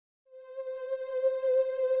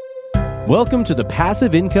Welcome to the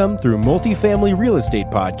Passive Income Through Multifamily Real Estate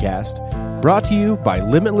podcast, brought to you by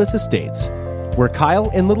Limitless Estates, where Kyle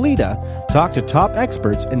and Lolita talk to top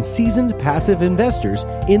experts and seasoned passive investors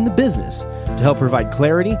in the business to help provide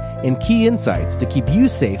clarity and key insights to keep you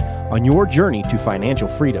safe on your journey to financial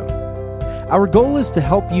freedom. Our goal is to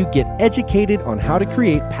help you get educated on how to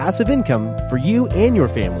create passive income for you and your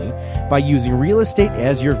family by using real estate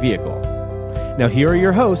as your vehicle. Now here are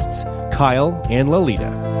your hosts, Kyle and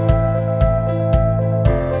Lolita.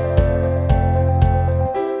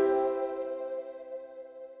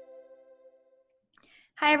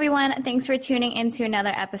 Hi, everyone. Thanks for tuning into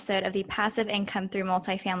another episode of the Passive Income Through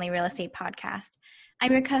Multifamily Real Estate podcast.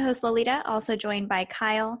 I'm your co-host, Lolita, also joined by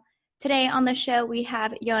Kyle. Today on the show, we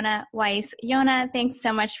have Yona Weiss. Yona, thanks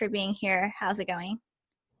so much for being here. How's it going?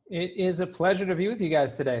 It is a pleasure to be with you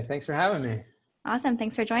guys today. Thanks for having me. Awesome.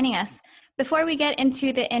 Thanks for joining us. Before we get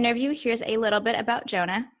into the interview, here's a little bit about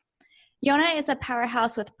Yona. Yona is a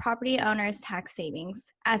powerhouse with property owners' tax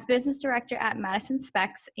savings. As business director at Madison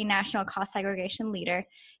Specs, a national cost segregation leader,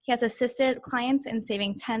 he has assisted clients in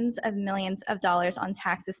saving tens of millions of dollars on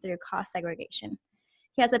taxes through cost segregation.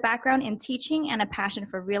 He has a background in teaching and a passion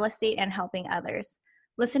for real estate and helping others.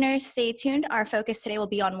 Listeners, stay tuned. Our focus today will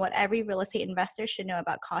be on what every real estate investor should know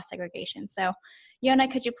about cost segregation. So, Yona,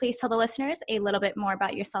 could you please tell the listeners a little bit more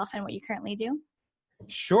about yourself and what you currently do?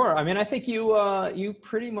 Sure. I mean, I think you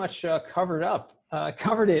pretty much covered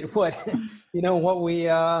it. What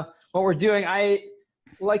we're doing.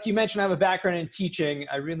 Like you mentioned, I have a background in teaching.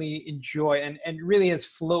 I really enjoy and really has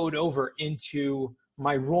flowed over into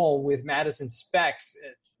my role with Madison Specs.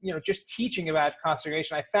 Just teaching about cost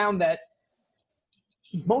segregation. I found that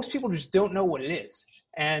most people just don't know what it is,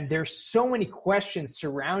 and there's so many questions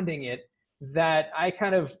surrounding it that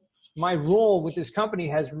my role with this company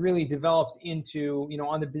has really developed into,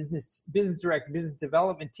 on the business director, business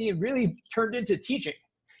development team, really turned into teaching,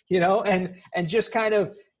 and just coming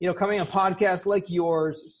on podcasts like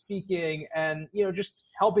yours, speaking, and,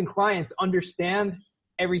 just helping clients understand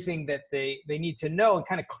everything that they need to know and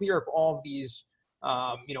kind of clear up all of these,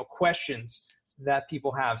 questions that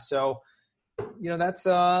people have. So, that's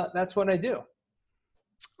what I do.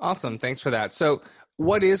 Awesome. Thanks for that. So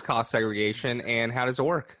what is cost segregation and how does it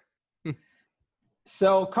work?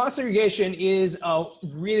 So cost segregation is a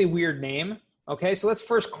really weird name. Okay, so let's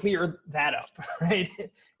first clear that up, right?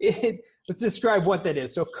 Let's describe what that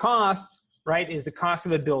is. So cost, right, is the cost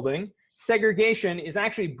of a building. Segregation is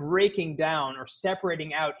actually breaking down or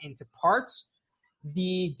separating out into parts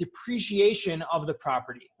the depreciation of the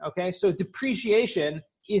property. Okay, so depreciation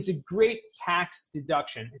is a great tax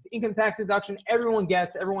deduction. It's income tax deduction. Everyone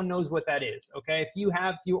knows what that is. Okay, if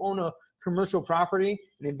you own a commercial property,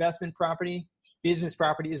 an investment property, business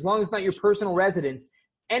property, as long as it's not your personal residence,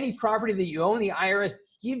 any property that you own, the IRS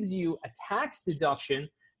gives you a tax deduction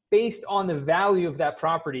based on the value of that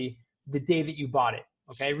property the day that you bought it.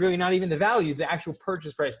 Okay, really not even the value, the actual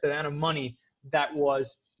purchase price, the amount of money that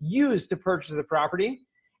was used to purchase the property.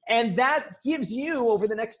 And that gives you, over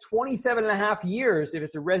the next 27 and a half years, if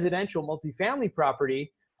it's a residential multifamily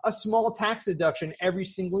property, a small tax deduction every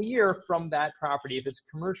single year from that property. If it's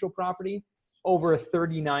a commercial property, over a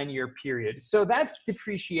 39-year period. So that's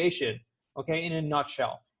depreciation, okay, in a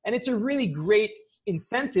nutshell. And it's a really great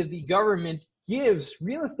incentive the government gives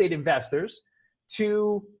real estate investors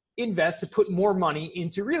to invest, to put more money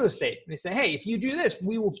into real estate. They say, hey, if you do this,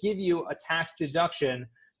 we will give you a tax deduction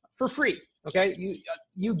for free, okay?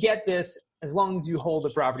 You get this as long as you hold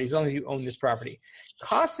the property, as long as you own this property.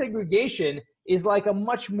 Cost segregation is like a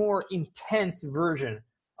much more intense version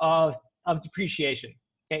of depreciation.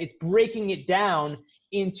 Okay? It's breaking it down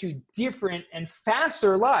into different and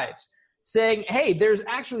faster lives, saying, hey, there's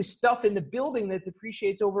actually stuff in the building that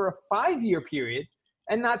depreciates over a 5-year period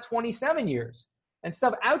and not 27 years. And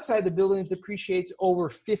stuff outside the building that depreciates over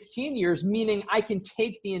 15 years, meaning I can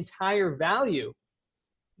take the entire value,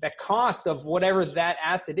 that cost of whatever that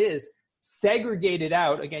asset is, segregate it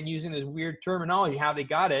out, again, using this weird terminology, how they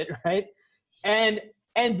got it, right?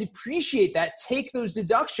 And depreciate that, take those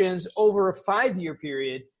deductions over a 5-year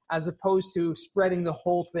period as opposed to spreading the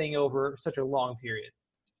whole thing over such a long period.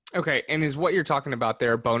 Okay, and is what you're talking about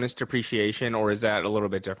there bonus depreciation, or is that a little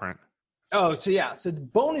bit different? Oh, so yeah. So the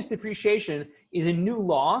bonus depreciation is a new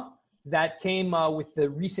law that came with the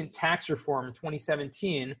recent tax reform in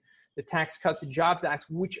 2017, the Tax Cuts and Jobs Act,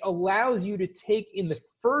 which allows you to take in the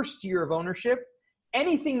first year of ownership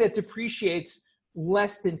anything that depreciates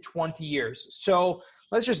less than 20 years. So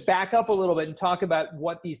let's just back up a little bit and talk about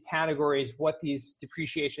what these categories, what these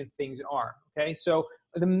depreciation things are. Okay, so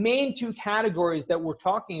the main two categories that we're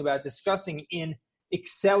talking about discussing in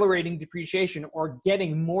accelerating depreciation or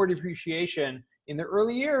getting more depreciation in the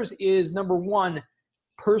early years is, number one,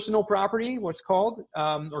 personal property, what's called,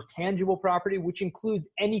 or tangible property, which includes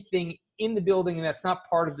anything in the building that's not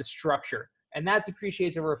part of the structure. And that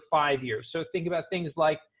depreciates over 5 years. So think about things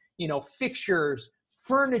like, fixtures,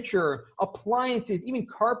 furniture, appliances, even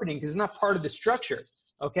carpeting, because it's not part of the structure.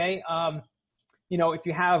 Okay. If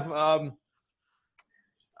you have,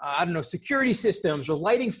 security systems or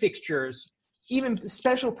lighting fixtures, even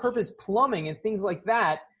special purpose plumbing and things like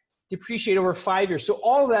that, depreciate over 5 years. So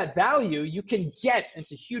all of that value you can get,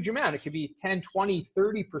 it's a huge amount. It could be 10, 20,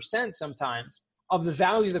 30% sometimes of the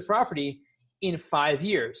value of the property in 5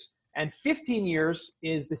 years. And 15 years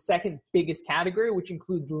is the second biggest category, which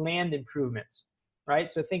includes land improvements, right?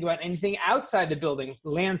 So think about anything outside the building,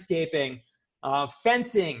 landscaping,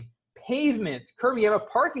 fencing, pavement, curbing. You have a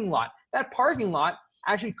parking lot. That parking lot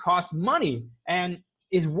actually costs money and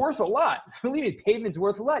is worth a lot. Believe me, pavement's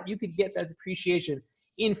worth a lot. You could get that depreciation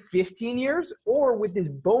in 15 years, or with this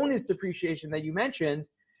bonus depreciation that you mentioned,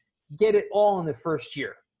 get it all in the first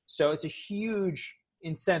year. So it's a huge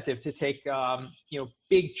incentive to take,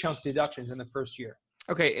 big chunk deductions in the first year.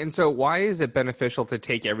 Okay. And so why is it beneficial to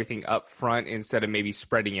take everything up front instead of maybe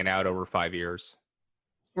spreading it out over 5 years?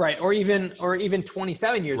 Right. Or even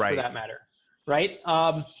 27 years right. for that matter. Right.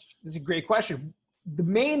 This is a great question. The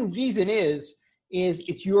main reason is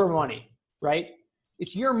it's your money, right?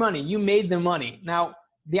 It's your money. You made the money. Now,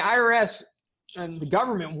 the IRS and the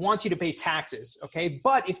government wants you to pay taxes, okay?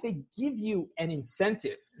 But if they give you an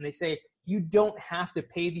incentive and they say, you don't have to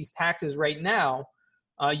pay these taxes right now,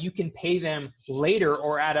 you can pay them later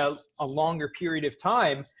or at a longer period of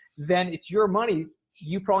time, then it's your money.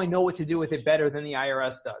 You probably know what to do with it better than the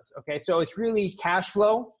IRS does, okay? So it's really cash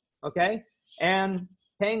flow, okay? And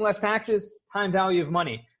paying less taxes, time value of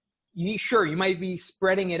money. You might be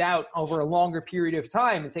spreading it out over a longer period of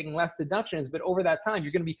time and taking less deductions, but over that time,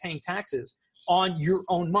 you're going to be paying taxes on your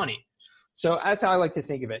own money. So that's how I like to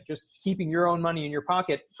think of it, just keeping your own money in your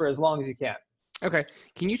pocket for as long as you can. Okay.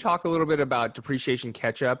 Can you talk a little bit about depreciation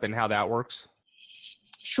catch-up and how that works?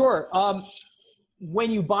 Sure. When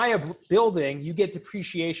you buy a building, you get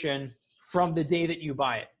depreciation from the day that you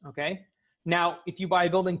buy it, okay? Now, if you buy a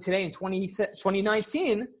building today in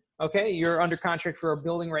 2019, okay, you're under contract for a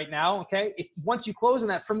building right now, okay? Once you close on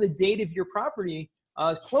that, from the date of your property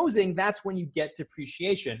closing, that's when you get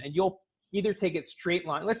depreciation. And you'll either take it straight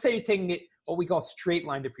line. Let's say you're taking it what we call straight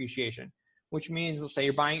line depreciation, which means, let's say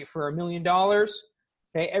you're buying it for $1 million.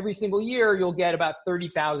 Okay, every single year, you'll get about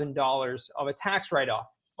 $30,000 of a tax write-off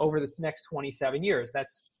over the next 27 years.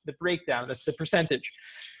 That's the breakdown. That's the percentage.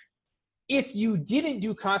 If you didn't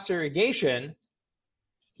do cost segregation,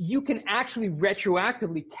 you can actually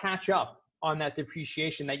retroactively catch up on that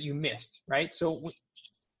depreciation that you missed, right? So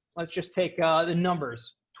let's just take the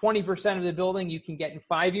numbers. 20% of the building you can get in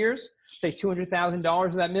 5 years, say $200,000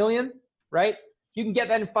 of that million, right? You can get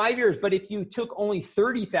that in 5 years, but if you took only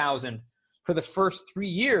 $30,000 for the first 3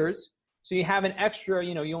 years, so you have an extra,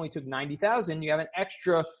 you only took $90,000, you have an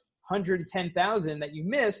extra $110,000 that you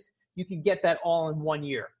missed, you can get that all in 1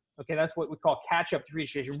 year. Okay, that's what we call catch-up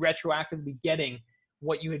depreciation, retroactively getting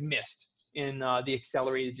what you had missed in the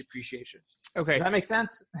accelerated depreciation. Okay. Does that make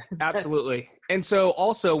sense? Absolutely. And so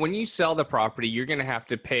also when you sell the property, you're going to have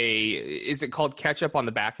to pay, is it called catch up on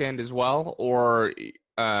the back end as well? Or you're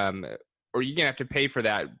going to have to pay for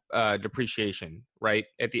that depreciation, right?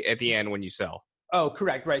 At the end when you sell. Oh,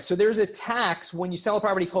 correct. Right. So there's a tax when you sell a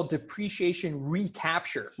property called depreciation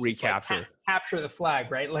recapture. Recapture. Like capture the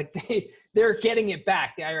flag, right? Like they're getting it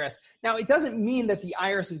back, the IRS. Now, it doesn't mean that the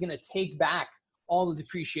IRS is going to take back all the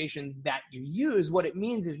depreciation that you use. What it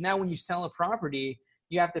means is now when you sell a property,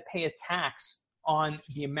 you have to pay a tax on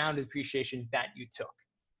the amount of depreciation that you took.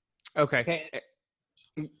 Okay.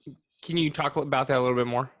 Can you talk about that a little bit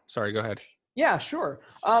more? Sorry, go ahead. Yeah, sure.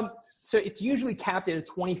 So it's usually capped at a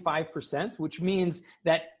 25%, which means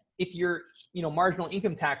that if your marginal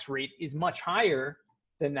income tax rate is much higher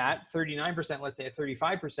than that, 39%, let's say at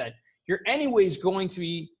 35%, you're anyways going to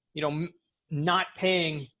be not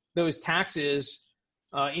paying those taxes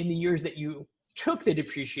in the years that you took the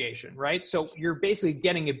depreciation, right? So you're basically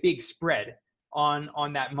getting a big spread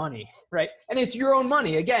on that money, right? And it's your own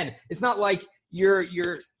money. Again, it's not like you're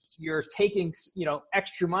taking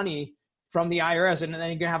extra money from the IRS and then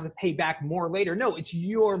you're gonna have to pay back more later. No, it's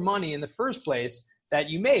your money in the first place that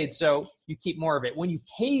you made, so you keep more of it. When you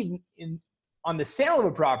pay on the sale of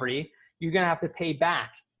a property, you're gonna have to pay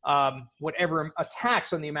back whatever a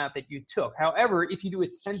tax on the amount that you took. However, if you do a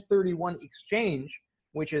 1031 exchange,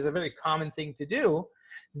 which is a very common thing to do,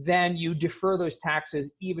 then you defer those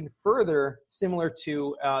taxes even further, similar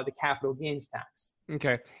to the capital gains tax.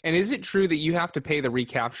 Okay. And is it true that you have to pay the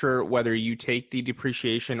recapture whether you take the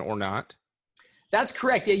depreciation or not? That's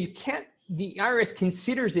correct. Yeah, you can't. The IRS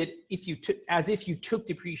considers it as if you took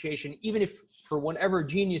depreciation, even if for whatever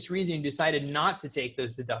genius reason you decided not to take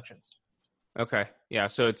those deductions. Okay. Yeah.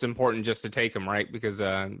 So it's important just to take them, right? Because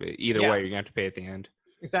either way, you're going to have to pay at the end.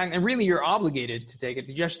 Exactly. And really, you're obligated to take it.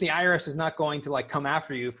 Just the IRS is not going to come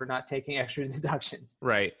after you for not taking extra deductions.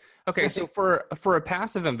 Right. Okay. So for a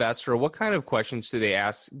passive investor, what kind of questions do they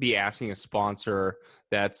be asking a sponsor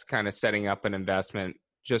that's kind of setting up an investment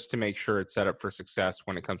just to make sure it's set up for success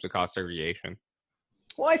when it comes to cost segregation?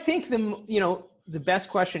 Well, I think the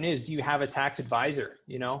best question is, do you have a tax advisor?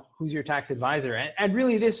 Who's your tax advisor? And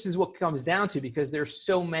really, this is what comes down to, because there's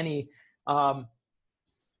so many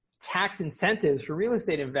tax incentives for real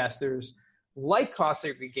estate investors, like cost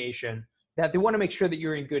segregation, that they want to make sure that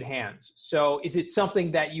you're in good hands. So is it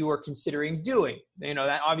something that you are considering doing?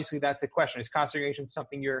 That obviously that's a question. Is cost segregation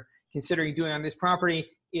something you're considering doing on this property?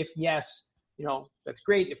 If yes, that's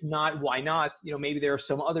great. If not, why not? Maybe there are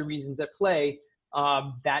some other reasons at play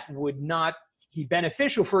that would not be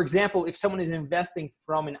beneficial. For example, if someone is investing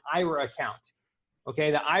from an IRA account,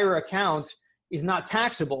 okay, the IRA account is not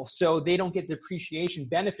taxable, so they don't get depreciation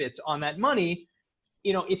benefits on that money.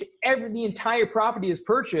 If the entire property is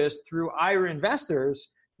purchased through IRA investors,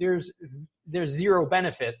 there's zero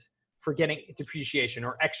benefit for getting depreciation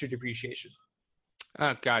or extra depreciation.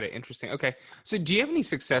 Got it. Interesting. Okay. So do you have any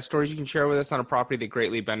success stories you can share with us on a property that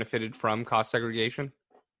greatly benefited from cost segregation?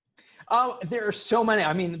 There are so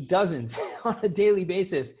many, dozens on a daily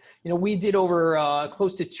basis. We did over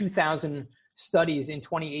close to 2,000 studies in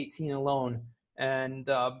 2018 alone. And,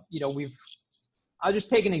 I'll just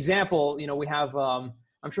take an example. We have, I'm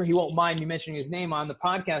sure he won't mind me mentioning his name on the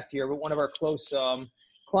podcast here, but one of our close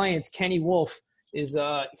clients, Kenny Wolf, is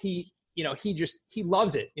he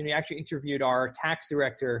loves it. He actually interviewed our tax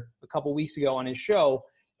director a couple weeks ago on his show.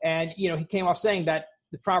 And, he came off saying that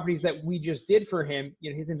the properties that we just did for him,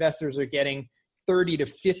 his investors are getting 30 to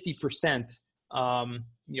 50%,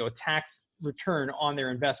 tax return on their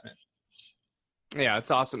investment. Yeah,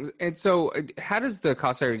 it's awesome. And so how does the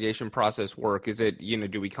cost segregation process work? Is it,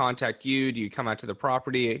 do we contact you? Do you come out to the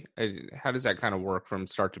property? How does that kind of work from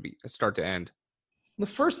start to end? The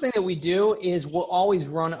first thing that we do is we'll always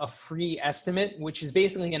run a free estimate, which is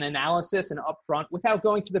basically an analysis and upfront without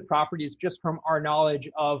going to the properties, just from our knowledge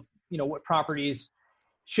of, what properties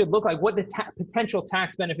should look like, what the potential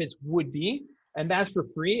tax benefits would be. And that's for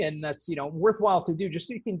free. And that's, worthwhile to do just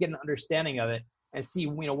so you can get an understanding of it and see,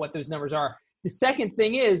 what those numbers are. The second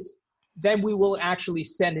thing is, then we will actually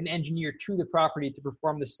send an engineer to the property to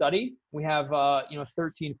perform the study. We have,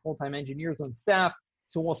 13 full-time engineers on staff.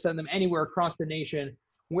 So we'll send them anywhere across the nation.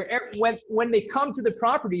 When they come to the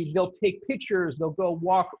property, they'll take pictures. They'll go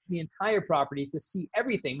walk the entire property to see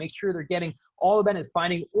everything, make sure they're getting all the benefits,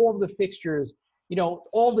 finding all of the fixtures,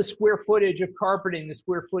 all the square footage of carpeting, the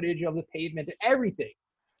square footage of the pavement, everything,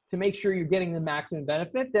 to make sure you're getting the maximum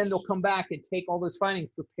benefit. Then they'll come back and take all those findings,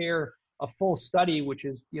 prepare a full study, which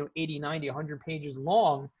is 80, 90, 100 pages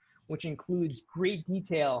long, which includes great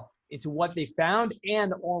detail into what they found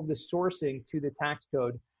and all of the sourcing to the tax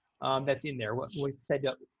code that's in there, what we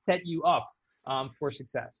set you up for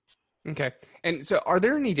success. Okay. And so are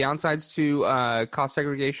there any downsides to cost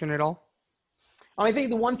segregation at all? I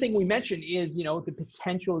think the one thing we mentioned is, the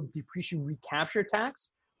potential depreciation recapture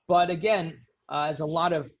tax. But again, as a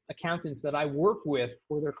lot of accountants that I work with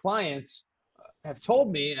for their clients have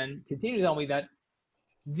told me and continue to tell me, that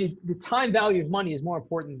the time value of money is more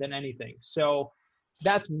important than anything. So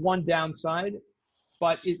that's one downside.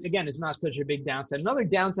 But it's not such a big downside. Another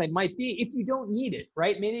downside might be if you don't need it,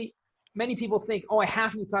 right? Many people think, I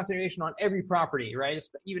have to do cost segregation on every property, right?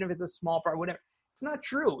 Even if it's a small property, whatever. It's not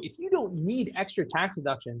true. If you don't need extra tax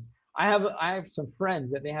deductions, I have some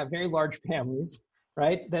friends that they have very large families,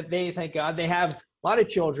 right? That they, thank God, they have a lot of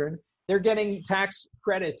children. They're getting tax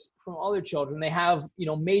credits from other children. They have,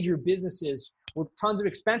 major businesses with tons of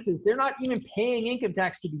expenses. They're not even paying income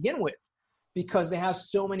tax to begin with because they have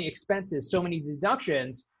so many expenses, so many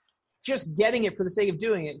deductions. Just getting it for the sake of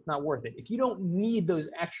doing it, it's not worth it. If you don't need those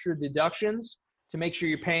extra deductions to make sure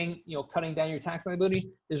you're paying, cutting down your tax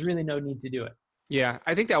liability, there's really no need to do it. Yeah,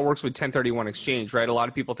 I think that works with 1031 exchange, right? A lot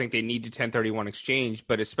of people think they need to 1031 exchange,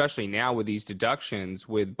 but especially now with these deductions,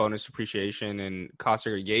 with bonus depreciation and cost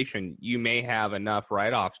segregation, you may have enough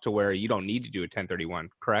write-offs to where you don't need to do a 1031,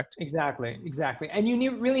 correct? Exactly. And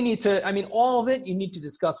you really need to, all of it, you need to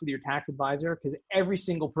discuss with your tax advisor, because every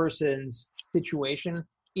single person's situation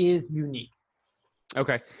is unique.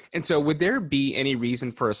 Okay. And so would there be any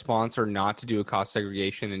reason for a sponsor not to do a cost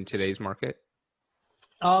segregation in today's market?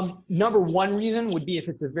 Number one reason would be if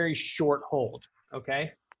it's a very short hold,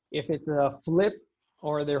 okay? If it's a flip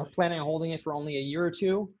or they're planning on holding it for only a year or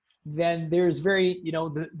two, then there's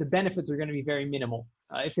the benefits are going to be very minimal.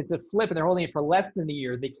 If it's a flip and they're holding it for less than a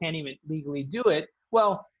year, they can't even legally do it.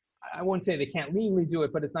 Well, I wouldn't say they can't legally do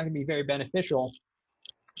it, but it's not going to be very beneficial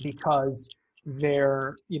because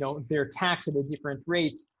they're taxed at a different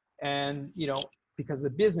rate, and because of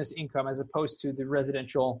the business income as opposed to the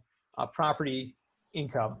residential property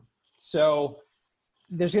income. So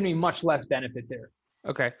there's going to be much less benefit there.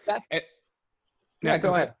 Okay.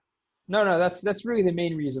 Go ahead. No, that's really the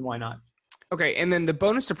main reason why not. Okay, and then the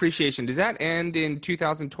bonus depreciation, does that end in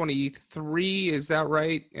 2023? Is that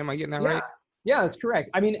right? Am I getting that right? Yeah, that's correct.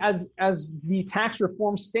 I mean, as the tax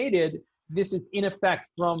reform stated, this is in effect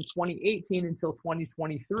from 2018 until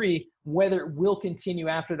 2023. Whether it will continue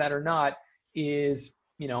after that or not is,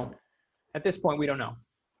 at this point, we don't know.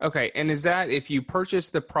 Okay, and is that if you purchase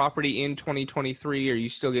the property in 2023, are you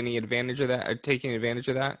still getting advantage of that, or taking advantage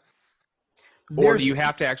of that? Or do you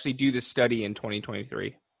have to actually do the study in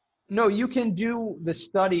 2023? No, you can do the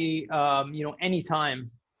study, anytime.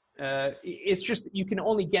 It's just you can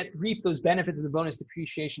only reap those benefits of the bonus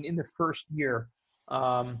depreciation in the first year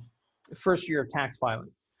of tax filing.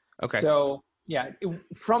 Okay. So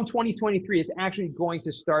from 2023, it's actually going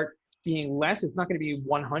to start being less. It's not going to be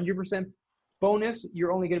 100% bonus.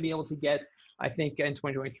 You're only going to be able to get, I think, in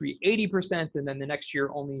 2023, 80%, and then the next year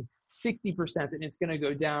only 60%, and it's going to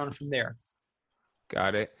go down from there.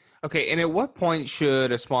 Got it. Okay, and at what point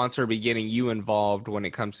should a sponsor be getting you involved when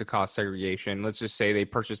it comes to cost segregation? Let's just say they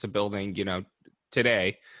purchase a building,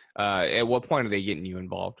 today. At what point are they getting you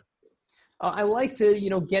involved? I like to,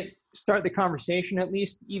 start the conversation at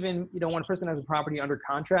least, even, when a person has a property under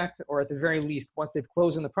contract, or at the very least, once they've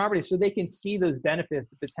closed on the property, so they can see those benefits,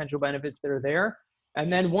 the potential benefits that are there. And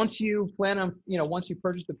then once you once you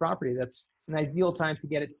purchase the property, that's an ideal time to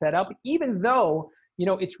get it set up, even though,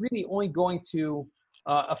 it's really only going to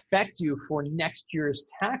affect you for next year's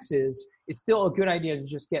taxes. It's still a good idea to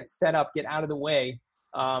just get set up, get out of the way,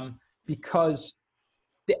 because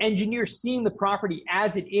the engineer seeing the property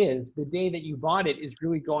as it is the day that you bought it is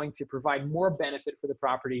really going to provide more benefit for the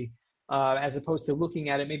property, as opposed to looking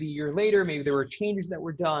at it maybe a year later. Maybe there were changes that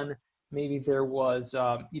were done. Maybe there was,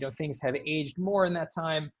 things have aged more in that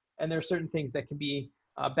time, and there are certain things that can be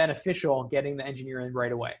beneficial getting the engineer in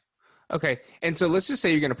right away. Okay, and so let's just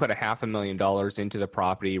say you're going to put $500,000 into the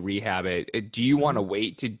property, rehab it. Do you want to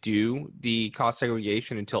wait to do the cost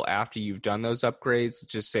segregation until after you've done those upgrades?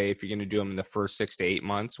 Just say if you're going to do them in the first 6 to 8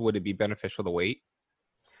 months, would it be beneficial to wait?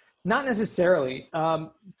 Not necessarily. The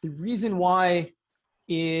reason why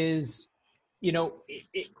is,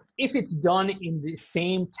 if it's done in the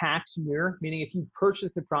same tax year, meaning if you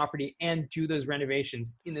purchase the property and do those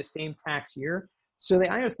renovations in the same tax year, so the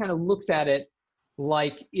IRS kind of looks at it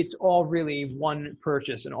like it's all really one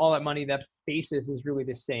purchase, and all that money, that basis is really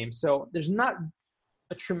the same. So there's not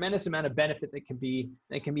a tremendous amount of benefit that can be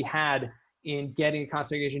had in getting cost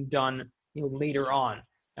segregation done, later on,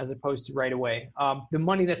 as opposed to right away. The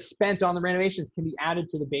money that's spent on the renovations can be added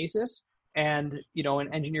to the basis, and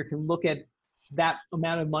an engineer can look at that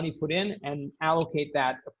amount of money put in and allocate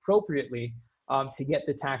that appropriately to get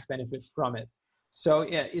the tax benefit from it. So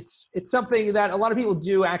yeah, it's something that a lot of people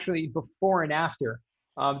do actually before and after.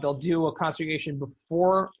 They'll do a cost segregation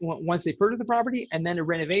once they purchase the property, and then a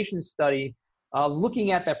renovation study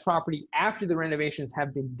looking at that property after the renovations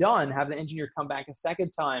have been done, have the engineer come back a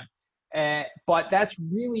second time. But that's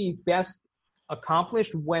really best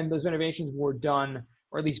accomplished when those renovations were done,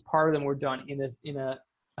 or at least part of them were done in a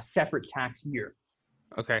separate tax year.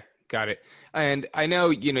 Okay. Got it. And I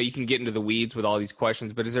know, you can get into the weeds with all these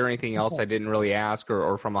questions, but is there anything else I didn't really ask,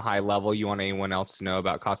 or from a high level you want anyone else to know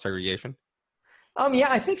about cost segregation?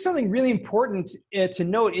 I think something really important to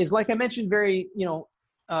note is, like I mentioned very,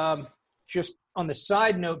 just on the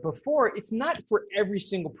side note before, it's not for every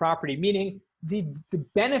single property, meaning the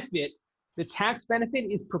benefit, the tax benefit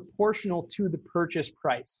is proportional to the purchase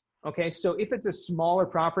price. Okay. So if it's a smaller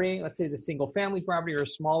property, let's say the single family property, or a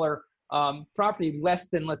smaller property less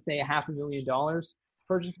than, let's say, $500,000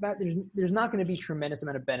 purchase for that, there's not going to be tremendous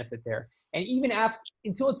amount of benefit there. And even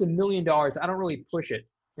until it's $1 million, I don't really push it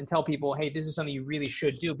and tell people, hey, this is something you really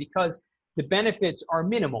should do, because the benefits are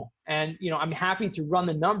minimal. And I'm happy to run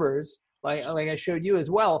the numbers, like I showed you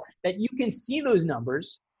as well, that you can see those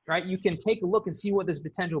numbers, right? You can take a look and see what this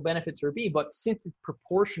potential benefits would be. But since it's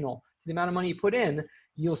proportional to the amount of money you put in,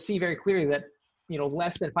 you'll see very clearly that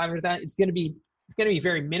less than $500,000, it's going to be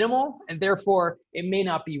very minimal, and therefore it may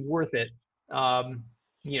not be worth it,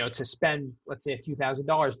 to spend, let's say, a few $1,000s,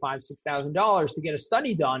 $5,000, $6,000 to get a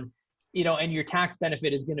study done, and your tax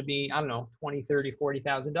benefit is going to be, I don't know, $20,000, $30,000,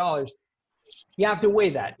 $40,000. You have to weigh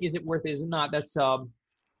that. Is it worth it? Is it not? That's, a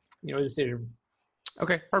decision.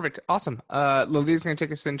 Okay, perfect. Awesome. Lilita's going to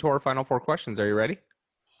take us into our final 4 questions. Are you ready?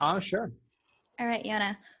 Sure. All right,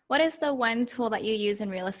 Yona. What is the one tool that you use in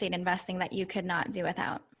real estate investing that you could not do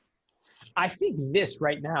without? I think this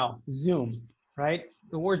right now, Zoom, right?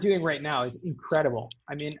 What we're doing right now is incredible.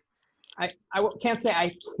 I mean, I can't say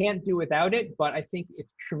I can't do without it, but I think it's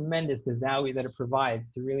tremendous the value that it provides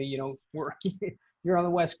to really, you're on the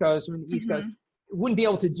West Coast, we're on the East Coast. Wouldn't be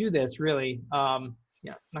able to do this really. I'm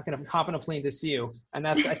not going to hop on a plane to see you. And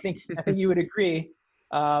that's, I think you would agree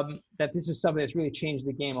that this is something that's really changed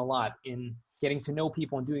the game a lot in getting to know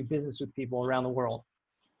people and doing business with people around the world.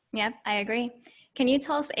 Yep, I agree. Can you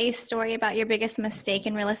tell us a story about your biggest mistake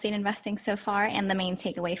in real estate investing so far and the main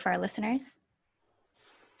takeaway for our listeners?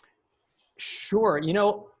 Sure.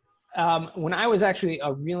 When I was actually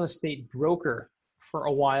a real estate broker for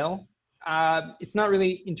a while, it's not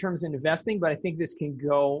really in terms of investing, but I think this can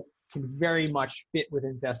very much fit with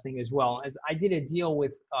investing as well. As I did a deal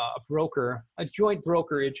with a broker, a joint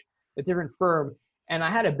brokerage, a different firm, and I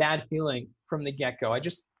had a bad feeling from the get-go. I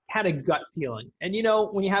just had a gut feeling. And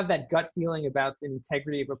when you have that gut feeling about the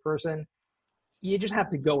integrity of a person, you just have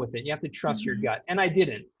to go with it. You have to trust your gut. And I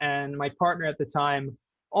didn't. And my partner at the time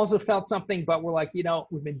also felt something, but we're like,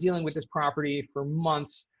 we've been dealing with this property for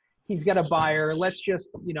months. He's got a buyer. Let's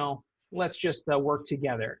just work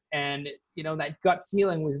together. And, that gut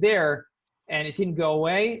feeling was there and it didn't go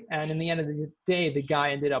away. And in the end of the day, the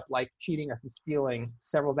guy ended up cheating us and stealing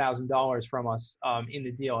several $1,000s from us in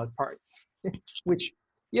the deal as part, which,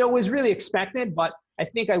 was really expected. But I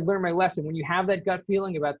think I learned my lesson. When you have that gut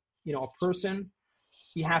feeling about, a person,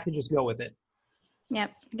 you have to just go with it.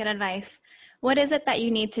 Yep. Good advice. What is it that you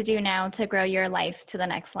need to do now to grow your life to the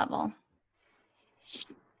next level?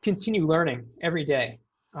 Continue learning every day.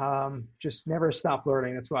 Just never stop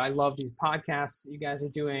learning. That's why I love these podcasts that you guys are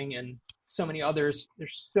doing and so many others.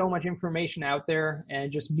 There's so much information out there,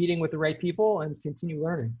 and just meeting with the right people and continue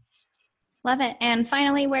learning. Love it. And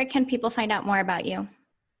finally, where can people find out more about you?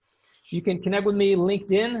 You can connect with me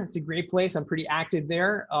LinkedIn. It's a great place. I'm pretty active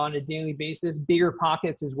there on a daily basis. Bigger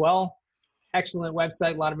Pockets as well. Excellent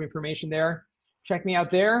website. A lot of information there. Check me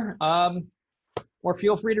out there. Or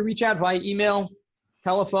feel free to reach out via email,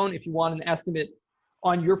 telephone if you want an estimate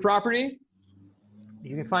on your property.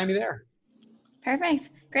 You can find me there. Perfect.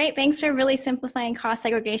 Great. Thanks for really simplifying cost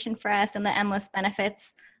segregation for us and the endless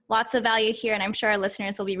benefits. Lots of value here, and I'm sure our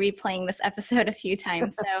listeners will be replaying this episode a few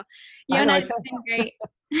times. So, Yona, it's been great.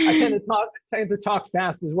 I tend to talk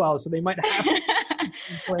fast as well, so they might have to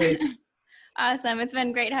play. Awesome. It's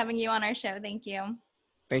been great having you on our show. Thank you.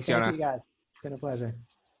 Thanks, Yona. Thank you, guys. It's been a pleasure.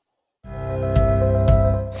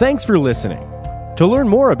 Thanks for listening. To learn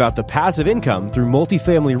more about the Passive Income Through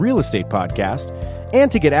Multifamily Real Estate podcast,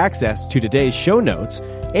 and to get access to today's show notes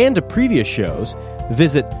and to previous shows,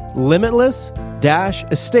 visit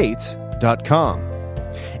limitless-estates.com.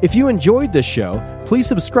 If you enjoyed this show, please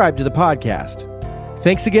subscribe to the podcast.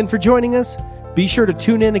 Thanks again for joining us. Be sure to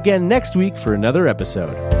tune in again next week for another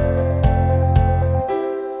episode.